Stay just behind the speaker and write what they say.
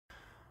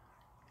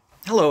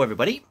Hello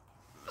everybody.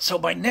 So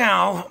by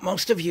now,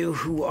 most of you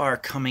who are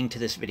coming to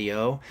this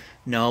video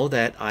know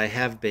that I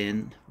have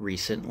been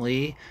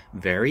recently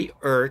very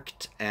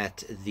irked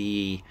at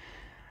the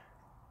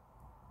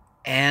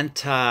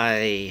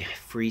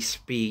anti-free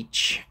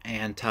speech,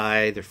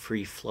 anti-the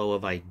free flow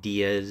of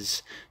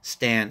ideas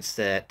stance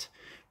that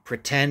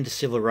pretend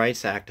civil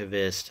rights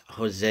activist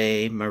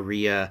Jose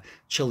Maria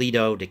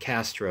Chilito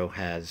DeCastro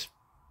has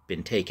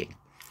been taking.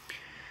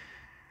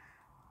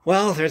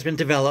 Well, there's been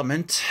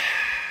development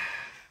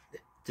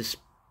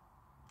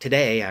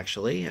today,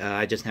 actually.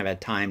 I just haven't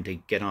had time to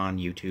get on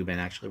YouTube and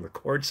actually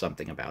record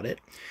something about it.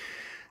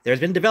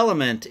 There's been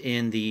development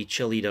in the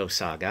Chilito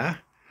saga.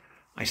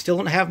 I still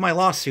don't have my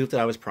lawsuit that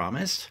I was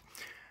promised.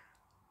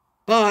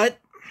 But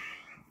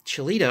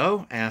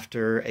Chilito,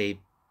 after a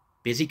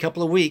busy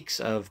couple of weeks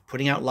of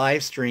putting out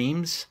live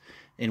streams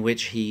in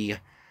which he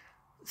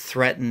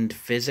threatened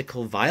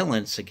physical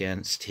violence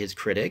against his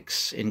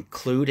critics,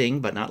 including,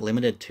 but not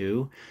limited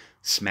to,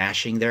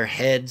 smashing their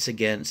heads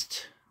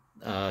against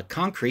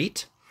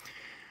concrete,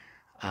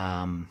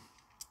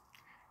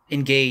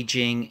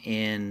 engaging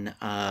in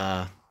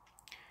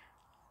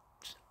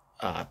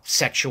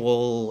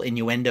sexual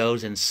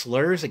innuendos and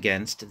slurs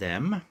against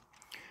them,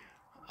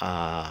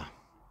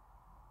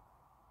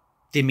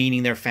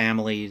 demeaning their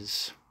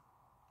families,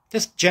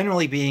 just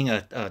generally being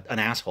an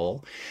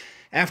asshole.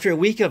 After a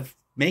week of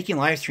making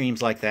live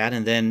streams like that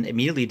and then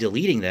immediately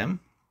deleting them,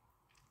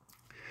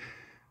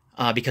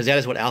 because that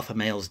is what alpha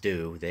males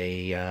do.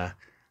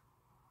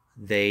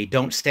 They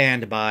don't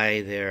stand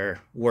by their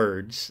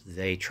words.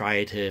 They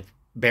try to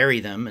bury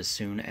them as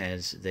soon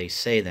as they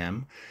say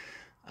them,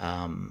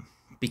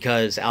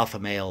 because alpha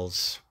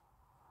males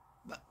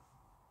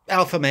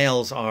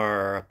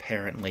are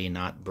apparently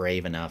not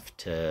brave enough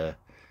to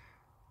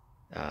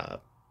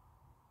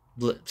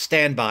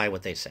stand by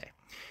what they say.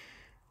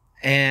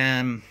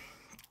 And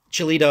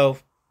Chilito,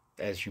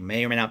 as you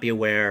may or may not be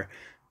aware,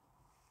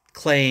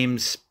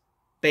 claims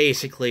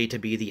basically to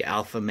be the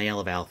alpha male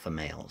of alpha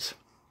males.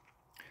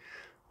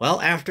 Well,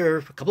 after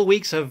a couple of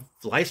weeks of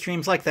live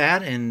streams like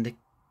that and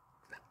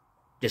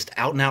just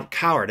out-and-out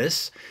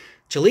cowardice,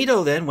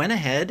 Chilito then went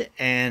ahead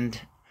and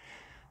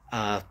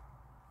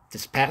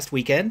this past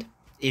weekend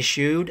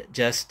issued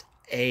just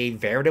a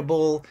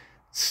veritable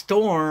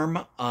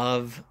storm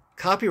of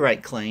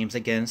copyright claims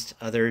against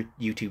other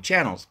YouTube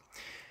channels.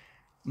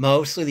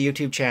 Mostly the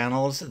YouTube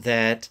channels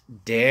that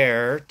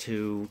dare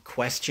to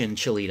question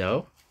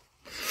Chilito.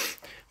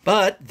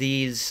 But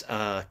these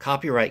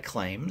copyright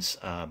claims,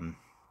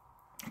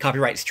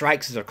 copyright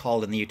strikes as they're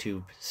called in the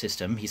YouTube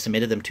system, he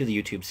submitted them to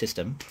the YouTube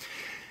system,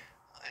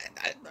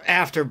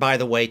 after, by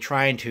the way,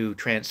 trying to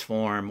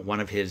transform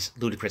one of his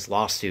ludicrous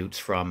lawsuits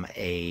from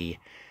a,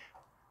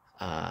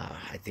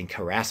 I think,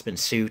 harassment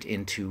suit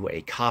into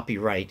a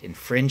copyright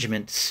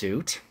infringement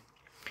suit.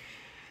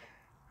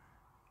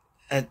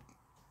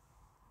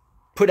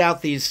 Put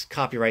out these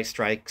copyright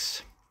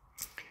strikes.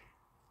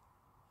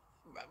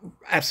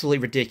 Absolutely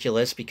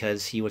ridiculous,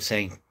 because he was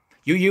saying,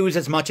 you use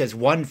as much as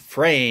one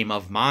frame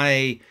of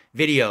my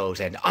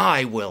videos and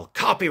I will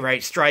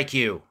copyright strike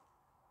you.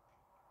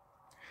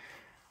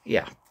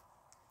 Yeah.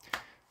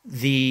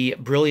 The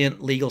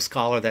brilliant legal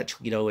scholar that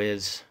Chilito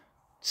is,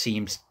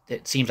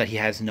 it seems that he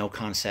has no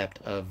concept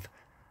of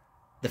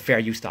the fair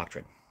use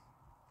doctrine.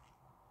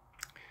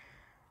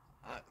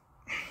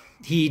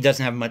 He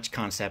doesn't have much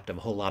concept of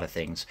a whole lot of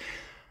things.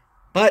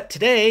 But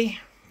today,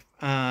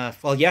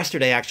 well,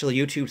 yesterday, actually,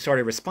 YouTube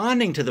started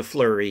responding to the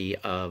flurry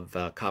of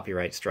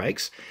copyright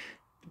strikes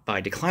by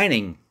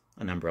declining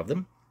a number of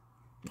them,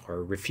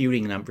 or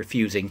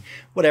refusing,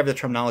 whatever the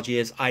terminology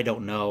is, I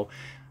don't know.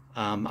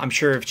 I'm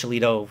sure if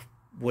Chilito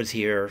was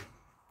here,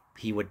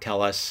 he would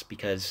tell us,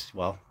 because,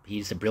 well,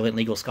 he's a brilliant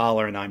legal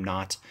scholar and I'm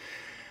not.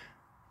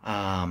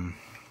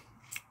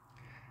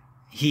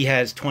 He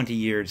has 20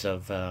 years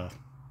of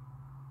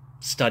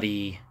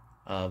study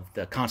of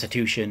the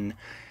Constitution.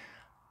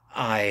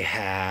 I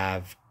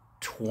have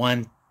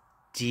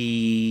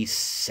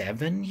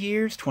 27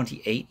 years,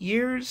 28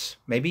 years,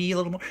 maybe a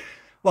little more.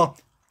 Well,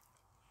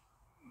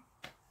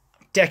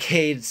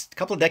 decades, a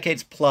couple of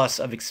decades plus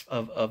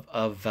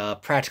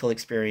of practical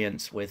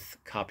experience with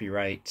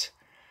copyright,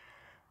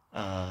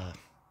 not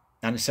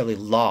necessarily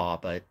law,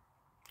 but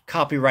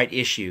copyright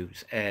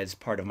issues as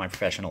part of my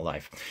professional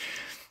life.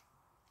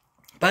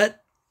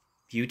 But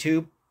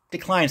YouTube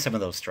declined some of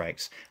those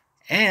strikes.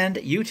 And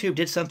YouTube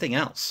did something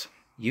else.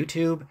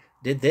 YouTube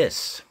did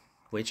this,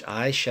 which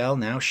I shall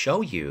now show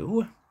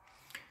you.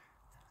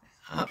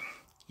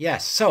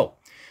 Yes, so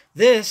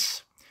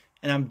this,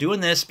 and I'm doing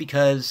this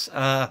because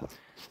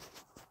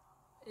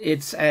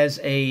it's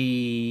as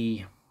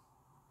a,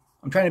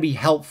 I'm trying to be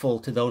helpful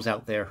to those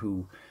out there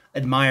who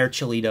admire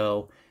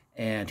Chilito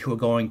and who are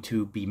going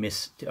to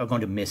miss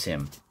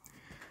him,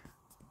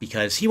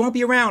 because he won't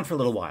be around for a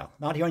little while,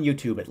 not here on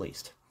YouTube at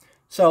least.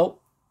 So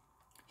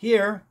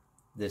here,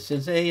 this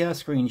is a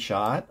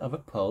screenshot of a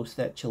post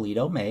that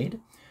Chilito made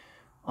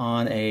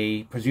on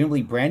a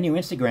presumably brand new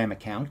Instagram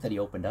account that he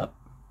opened up,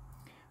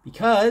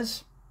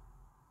 because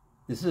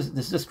This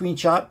is a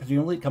screenshot.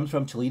 Presumably it comes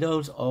from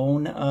Chilito's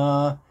own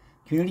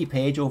community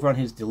page over on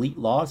his Delete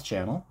Laws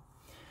channel.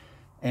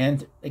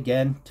 And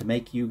again, to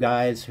make you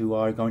guys who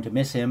are going to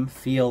miss him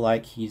feel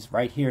like he's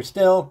right here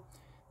still,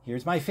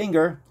 here's my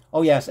finger.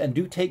 Oh yes, and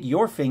do take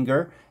your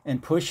finger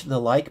and push the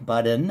like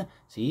button.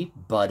 See,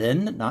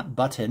 button, not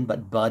button,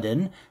 but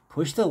button.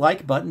 Push the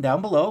like button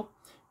down below.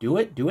 Do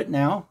it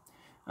now.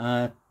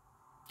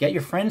 Get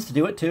your friends to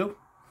do it too,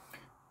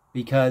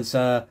 because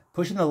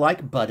pushing the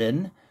like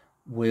button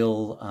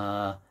will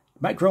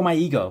might grow my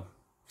ego,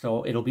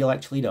 so it'll be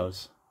like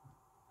Chilito's.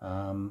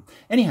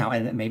 Anyhow,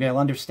 and maybe I'll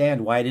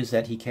understand why it is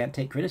that he can't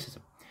take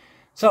criticism.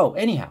 So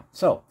anyhow,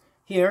 so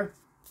here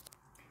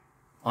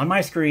on my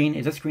screen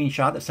is a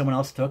screenshot that someone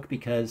else took,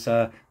 because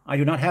I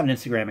do not have an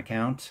Instagram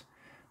account.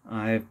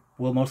 I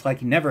will most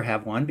likely never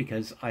have one,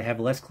 because I have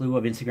less clue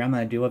of Instagram than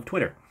I do of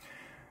Twitter.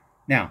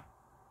 Now,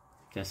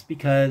 just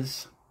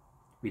because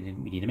we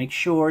need to make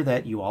sure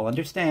that you all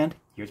understand,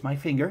 here's my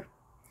finger.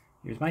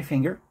 Here's my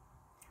finger.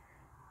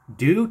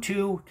 Due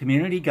to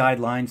community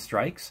guideline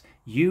strikes,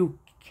 you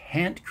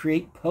can't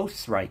create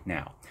posts right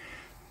now.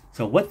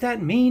 So what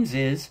that means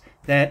is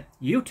that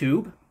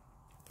YouTube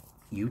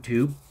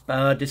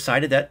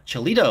decided that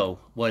Chilito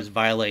was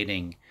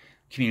violating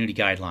community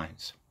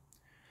guidelines.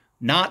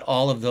 Not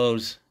all of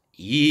those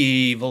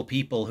evil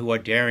people who are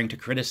daring to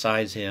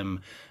criticize him,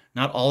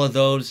 not all of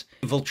those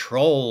evil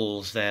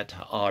trolls that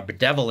are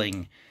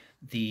bedeviling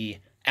the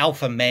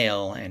alpha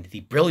male and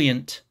the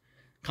brilliant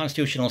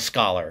constitutional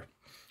scholar.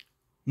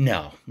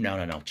 No.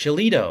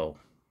 Chilito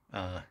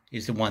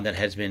is the one that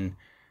has been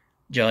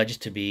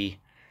judged to be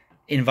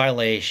in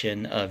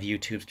violation of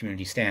YouTube's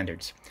community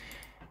standards.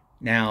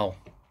 Now,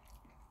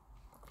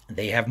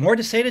 they have more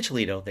to say to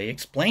Chilito. They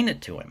explain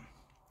it to him.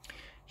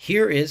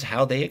 Here is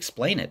how they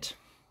explain it.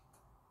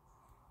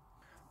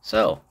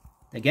 So,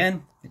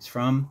 again, it's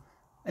from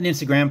an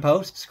Instagram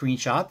post,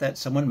 screenshot that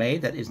someone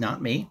made that is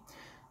not me.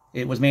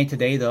 It was made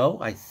today, though,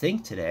 I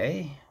think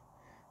today,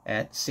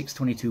 at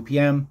 6:22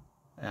 p.m.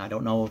 I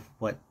don't know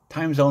what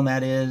time zone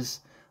that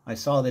is. I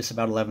saw this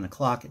about 11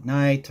 o'clock at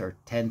night, or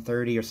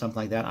 10:30 or something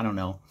like that. I don't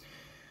know.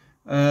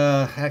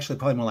 Actually,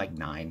 probably more like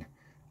 9.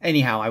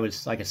 Anyhow, I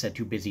was, like I said,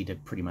 too busy to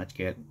pretty much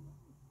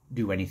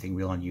do anything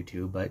real on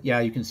YouTube. But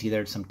yeah, you can see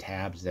there's some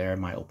tabs there,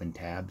 my open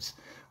tabs.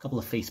 A couple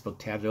of Facebook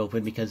tabs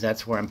open, because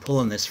that's where I'm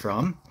pulling this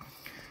from.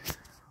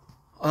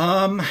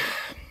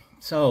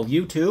 So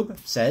YouTube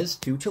says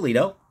to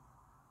Chilito,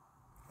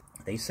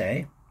 they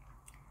say,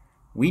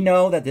 "We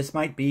know that this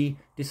might be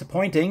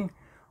disappointing,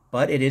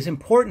 but it is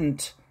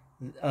important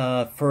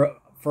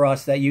for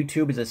us that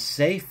YouTube is a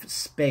safe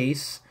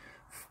space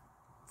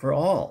for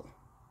all,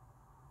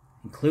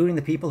 including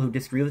the people who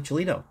disagree with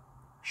Chilito."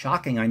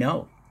 Shocking, I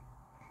know.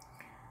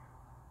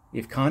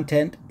 "If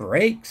content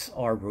breaks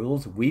our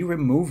rules, we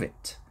remove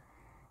it.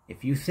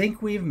 If you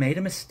think we've made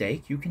a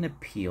mistake, you can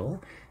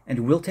appeal, and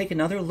we'll take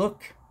another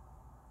look."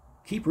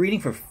 Keep reading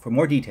for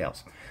more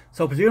details.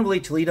 So presumably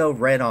Chilito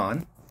read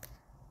on.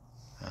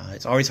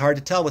 It's always hard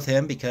to tell with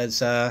him,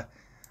 because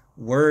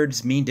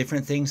words mean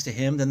different things to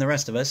him than the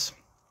rest of us.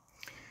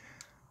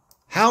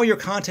 "How your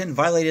content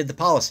violated the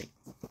policy.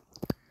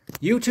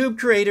 YouTube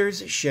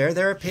creators share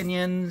their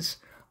opinions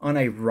on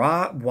a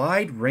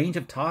wide range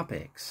of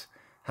topics.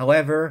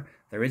 However,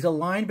 there is a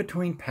line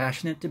between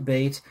passionate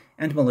debate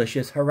and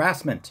malicious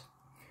harassment."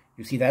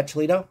 You see that,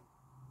 Chilito?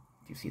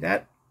 Do you see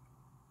that?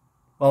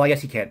 Well, I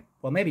guess you can't.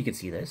 Well, maybe you can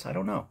see this. I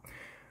don't know.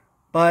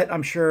 But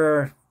I'm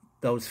sure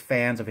those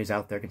fans of his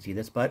out there can see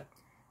this. But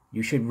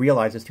you should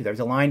realize this too.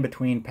 There's a line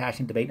between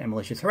passionate debate and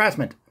malicious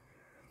harassment.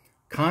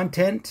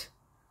 "Content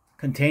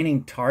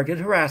containing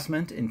targeted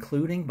harassment,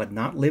 including but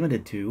not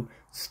limited to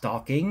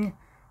stalking,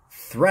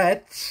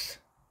 threats."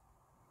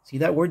 See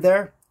that word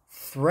there?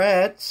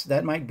 Threats.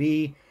 That might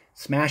be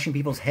smashing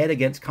people's head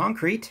against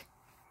concrete.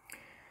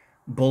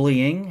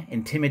 "Bullying,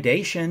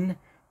 intimidation."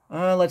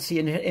 Let's see,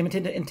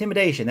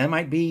 intimidation. That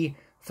might be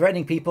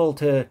threatening people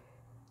to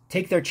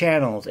take their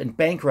channels and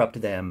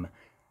bankrupt them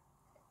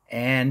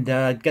and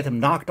get them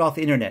knocked off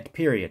the internet,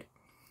 period.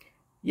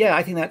 Yeah,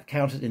 I think that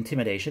counts as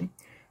intimidation.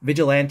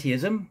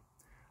 "Vigilantism,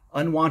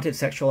 unwanted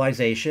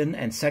sexualization,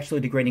 and sexually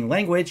degrading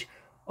language."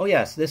 Oh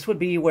yes, this would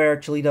be where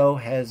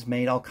Chilito has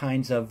made all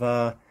kinds of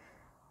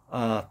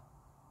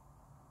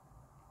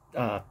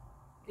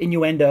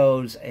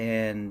innuendos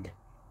and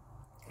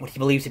what he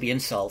believes to be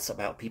insults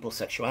about people's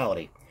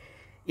sexuality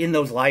in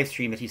those live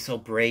streams that he so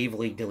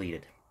bravely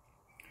deleted.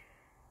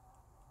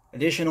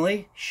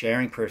 Additionally,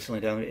 sharing personally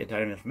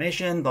identified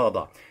information, blah,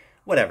 blah, blah.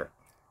 Whatever.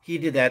 He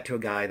did that to a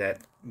guy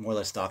that more or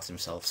less stalks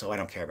himself, so I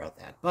don't care about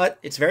that. But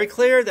it's very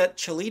clear that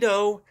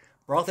Chilito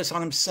brought this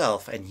on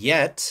himself, and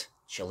yet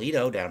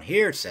Chilito down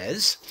here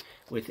says,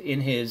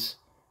 within his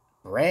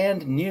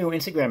brand new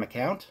Instagram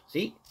account,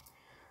 see,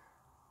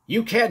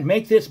 "You can't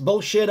make this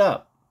bullshit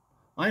up.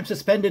 I'm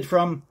suspended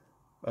from,"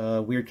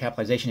 weird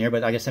capitalization here,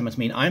 but I guess that must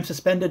mean "I'm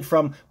suspended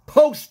from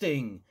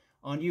posting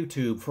on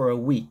YouTube for a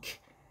week.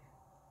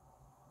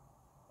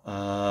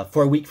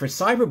 For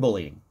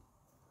cyberbullying."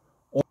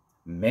 Or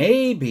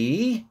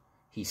maybe,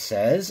 he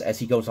says, as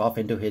he goes off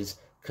into his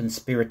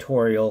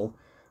conspiratorial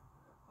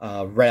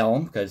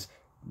realm, because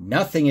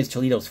nothing is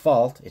Chilito's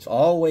fault. It's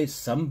always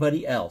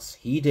somebody else.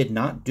 He did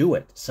not do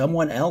it.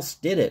 Someone else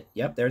did it.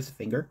 Yep, there's a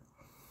finger.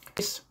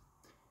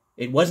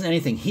 It wasn't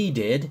anything he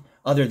did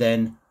other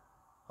than,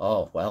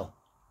 oh, well,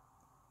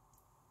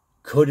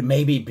 could it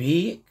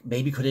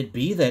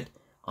be that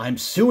I'm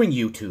suing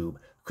YouTube?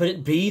 Could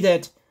it be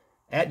that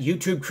at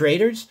YouTube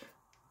Creators?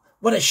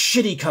 What a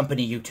shitty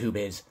company YouTube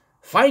is.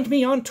 Find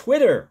me on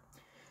Twitter.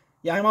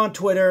 Yeah, I'm on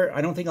Twitter.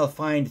 I don't think I'll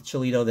find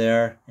Chilito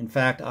there. In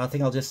fact, I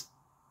think I'll just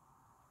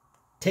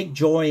take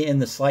joy in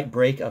the slight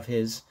break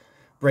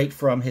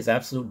from his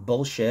absolute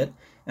bullshit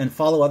and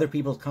follow other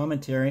people's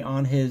commentary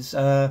on his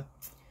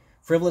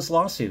frivolous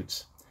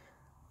lawsuits.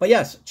 But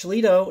yes,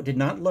 Chilito did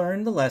not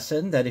learn the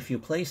lesson that if you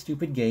play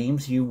stupid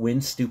games, you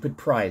win stupid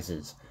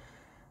prizes.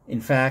 In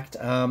fact,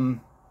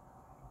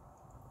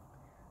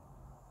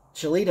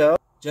 Chilito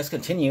just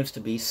continues to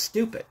be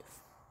stupid.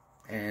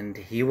 And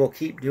he will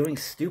keep doing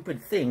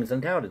stupid things,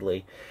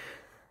 undoubtedly.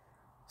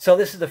 So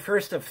this is the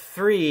first of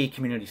 3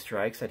 community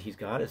strikes that he's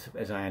got,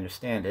 as I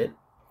understand it.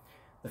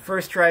 The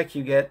first strike,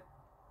 you get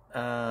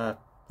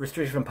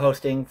restriction from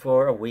posting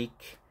for a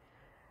week.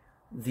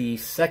 The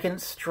second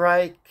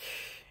strike,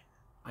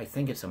 I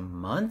think it's a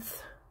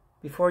month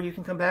before you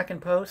can come back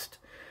and post.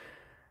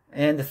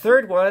 And the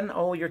third one,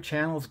 oh, your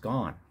channel's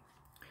gone.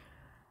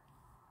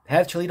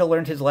 Has Chilito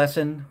learned his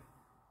lesson?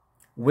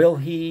 Will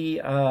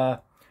he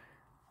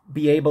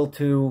be able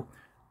to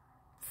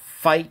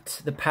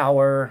fight the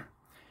power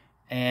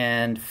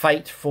and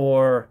fight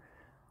for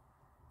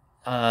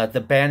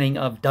the banning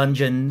of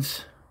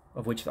dungeons,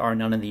 of which there are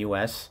none in the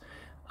U.S.,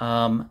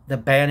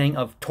 the banning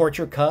of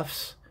torture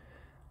cuffs,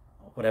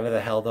 whatever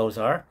the hell those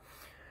are,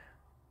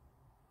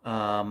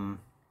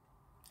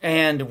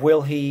 and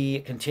will he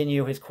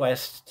continue his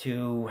quest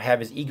to have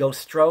his ego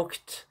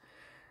stroked?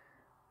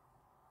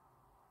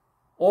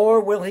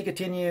 Or will he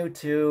continue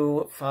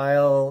to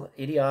file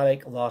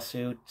idiotic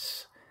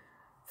lawsuits,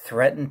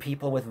 threaten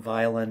people with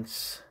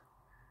violence,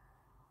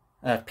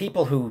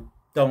 people who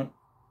don't,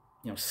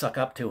 suck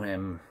up to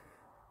him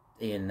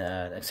in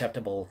an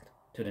acceptable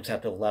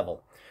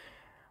level?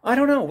 I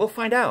don't know. We'll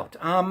find out.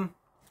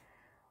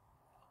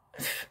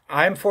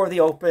 I'm for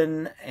the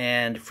open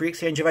and free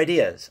exchange of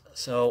ideas.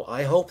 So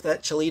I hope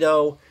that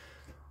Chilito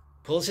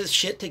pulls his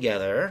shit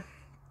together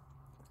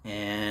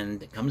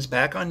and comes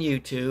back on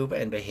YouTube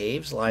and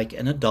behaves like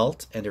an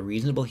adult and a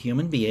reasonable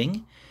human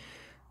being,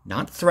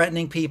 not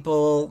threatening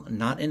people,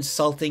 not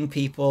insulting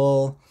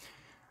people,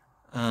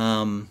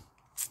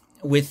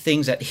 with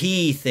things that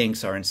he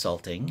thinks are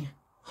insulting,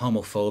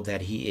 homophobe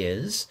that he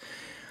is.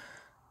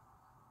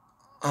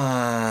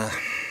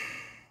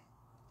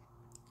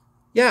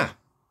 Yeah,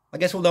 I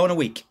guess we'll know in a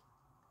week.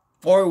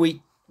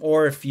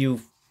 Or if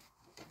you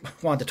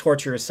want to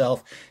torture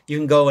yourself, you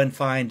can go and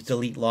find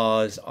Delete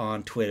Laws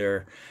on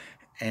Twitter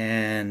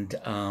and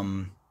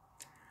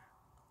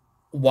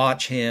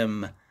watch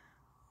him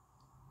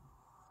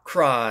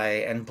cry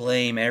and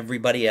blame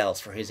everybody else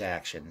for his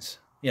actions.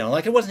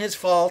 Like it wasn't his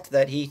fault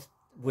that he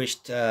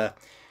wished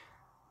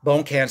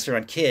bone cancer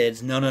on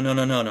kids.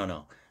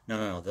 No.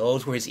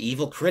 Those were his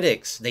evil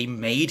critics. They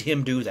made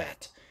him do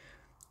that.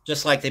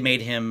 Just like they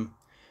made him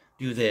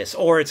do this.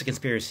 Or it's a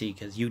conspiracy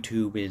because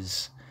YouTube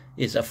is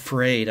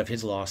afraid of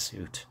his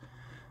lawsuit.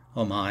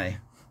 Oh my.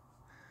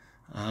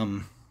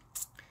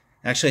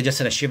 Actually, I just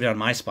had a shiver down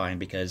my spine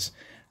because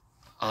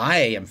I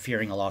am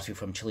fearing a lawsuit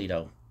from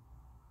Chilito.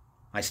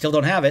 I still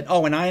don't have it.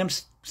 Oh, and I am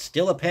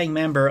still a paying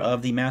member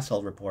of the Mass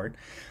Health Report.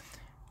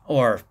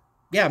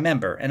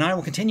 Member. And I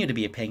will continue to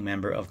be a paying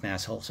member of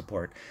Mass Health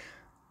Support.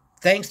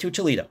 Thanks to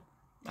Chilito.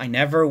 I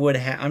never would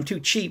have... I'm too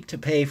cheap to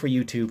pay for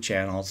YouTube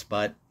channels,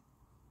 but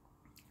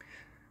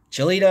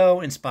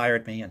Chilito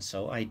inspired me, and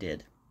so I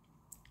did.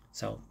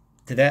 So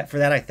for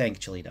that, I thank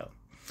Chilito.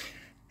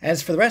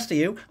 As for the rest of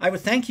you, I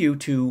would thank you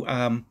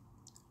to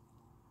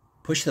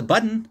push the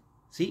button.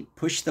 See,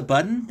 push the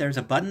button. There's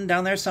a button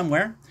down there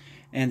somewhere.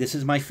 And this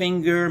is my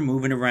finger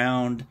moving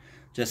around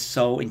just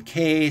so in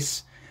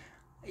case.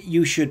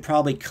 You should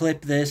probably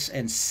clip this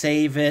and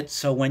save it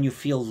so when you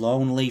feel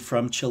lonely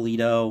from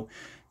Chilito,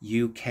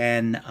 you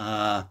can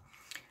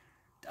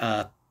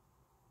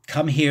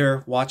come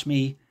here, watch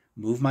me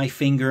move my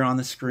finger on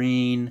the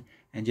screen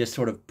and just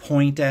sort of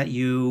point at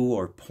you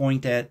or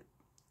point at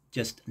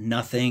just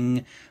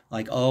nothing,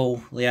 like,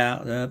 oh,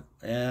 yeah.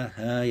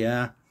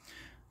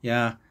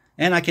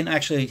 And I can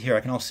actually, here,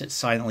 I can also sit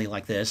silently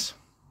like this.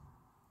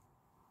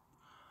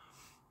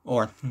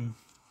 Or, of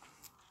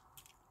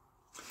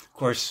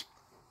course,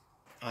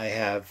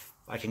 I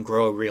can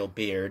grow a real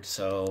beard,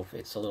 so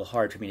it's a little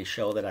hard for me to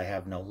show that I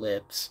have no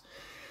lips,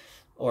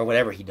 or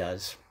whatever he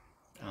does.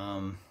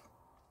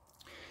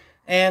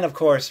 And, of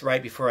course,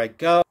 right before I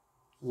go,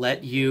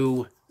 let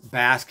you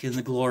bask in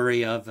the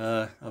glory of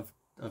a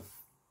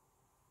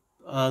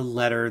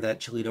letter that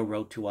Chilito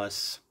wrote to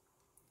us.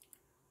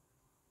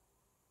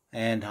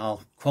 And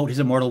I'll quote his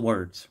immortal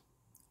words.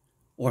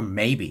 Or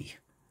maybe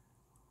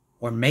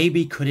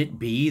could it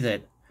be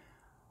that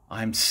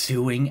I'm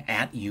suing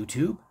at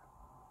YouTube?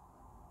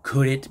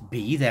 Could it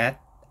be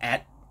that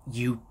at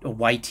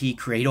YT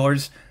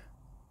Creators?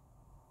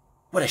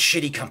 What a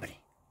shitty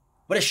company.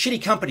 What a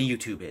shitty company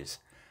YouTube is.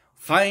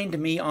 Find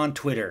me on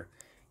Twitter.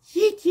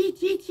 Yeet,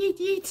 yeet, yeet, yeet,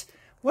 yeet.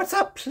 What's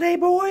up,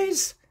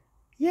 Playboys?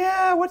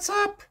 Yeah, what's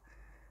up?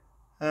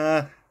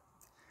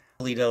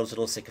 Chilito's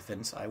little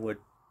sycophants, I would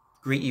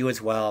greet you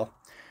as well.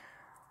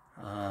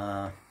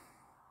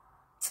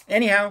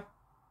 Anyhow,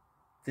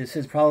 this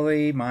is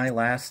probably my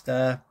last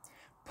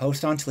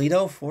post on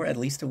Chilito for at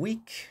least a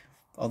week.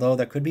 Although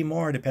there could be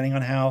more, depending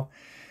on how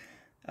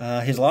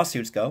his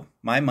lawsuits go.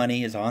 My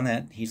money is on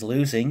that he's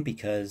losing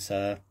because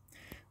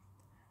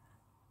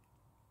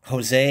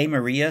Jose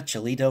Maria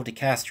Chilito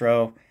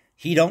DeCastro,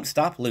 he don't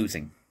stop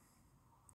losing.